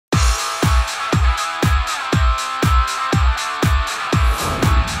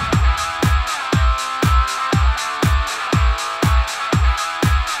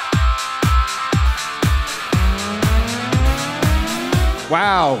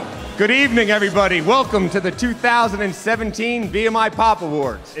Good evening, everybody. Welcome to the 2017 BMI Pop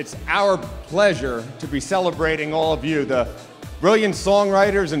Awards. It's our pleasure to be celebrating all of you, the brilliant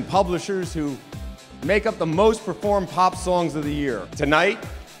songwriters and publishers who make up the most performed pop songs of the year. Tonight,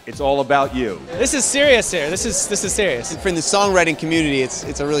 it's all about you. This is serious here. This is serious. For the songwriting community,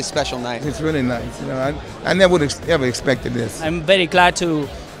 it's a really special night. It's really nice. You know, I never would have ever expected this. I'm very glad to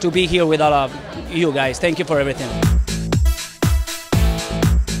be here with all of you guys. Thank you for everything.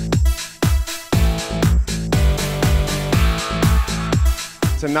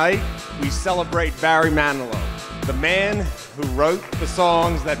 Tonight, we celebrate Barry Manilow, the man who wrote the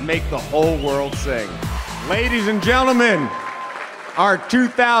songs that make the whole world sing. Ladies and gentlemen, our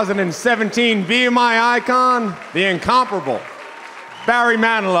 2017 BMI icon, the incomparable Barry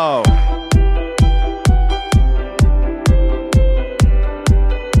Manilow.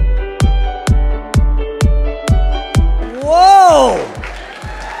 Whoa!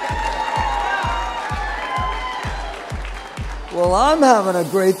 Well, I'm having a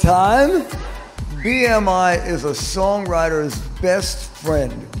great time. BMI is a songwriter's best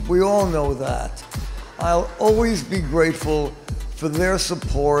friend. We all know that. I'll always be grateful for their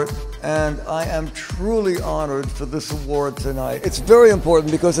support, and I am truly honored for this award tonight. It's very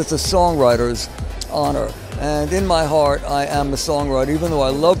important because it's a songwriter's honor, and in my heart, I am a songwriter. Even though I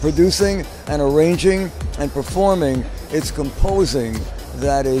love producing and arranging and performing, it's composing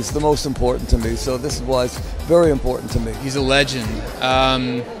that is the most important to me. So this is why it's very important to me. He's a legend.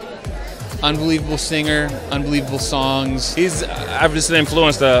 Unbelievable singer, unbelievable songs. He's obviously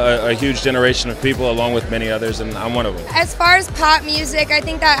influenced a huge generation of people along with many others, and I'm one of them. As far as pop music, I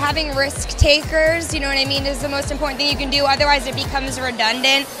think that having risk takers, you know what I mean, is the most important thing you can do. Otherwise it becomes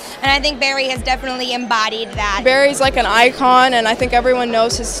redundant, and I think Barry has definitely embodied that. Barry's like an icon, and I think everyone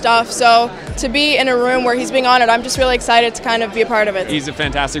knows his stuff, so to be in a room where he's being honored, I'm just really excited to kind of be a part of it. He's a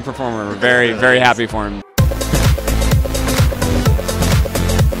fantastic performer. We're very, very happy for him.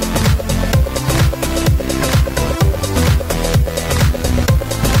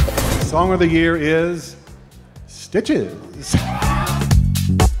 Song of the year is Stitches. The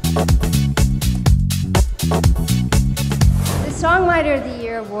Songwriter of the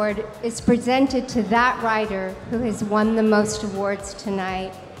Year award is presented to that writer who has won the most awards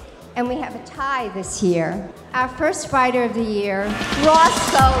tonight. And we have a tie this year. Our first writer of the year,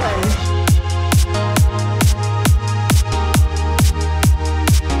 Ross Solon.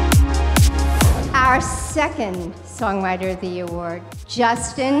 Our second Songwriter of the Year award,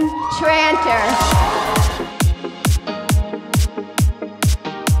 Justin Tranter.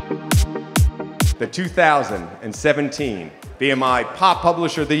 The 2017 BMI Pop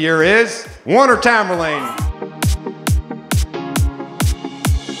Publisher of the Year is Warner Tamerlane.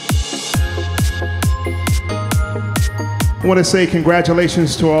 I want to say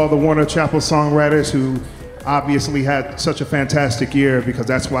congratulations to all the Warner Chappell songwriters who obviously had such a fantastic year, because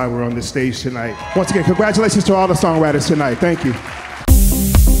that's why we're on this stage tonight. Once again, congratulations to all the songwriters tonight. Thank you.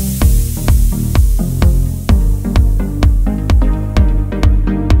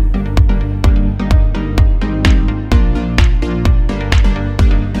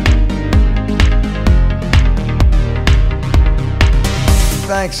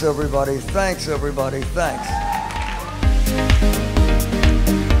 Thanks, everybody. Thanks, everybody. Thanks.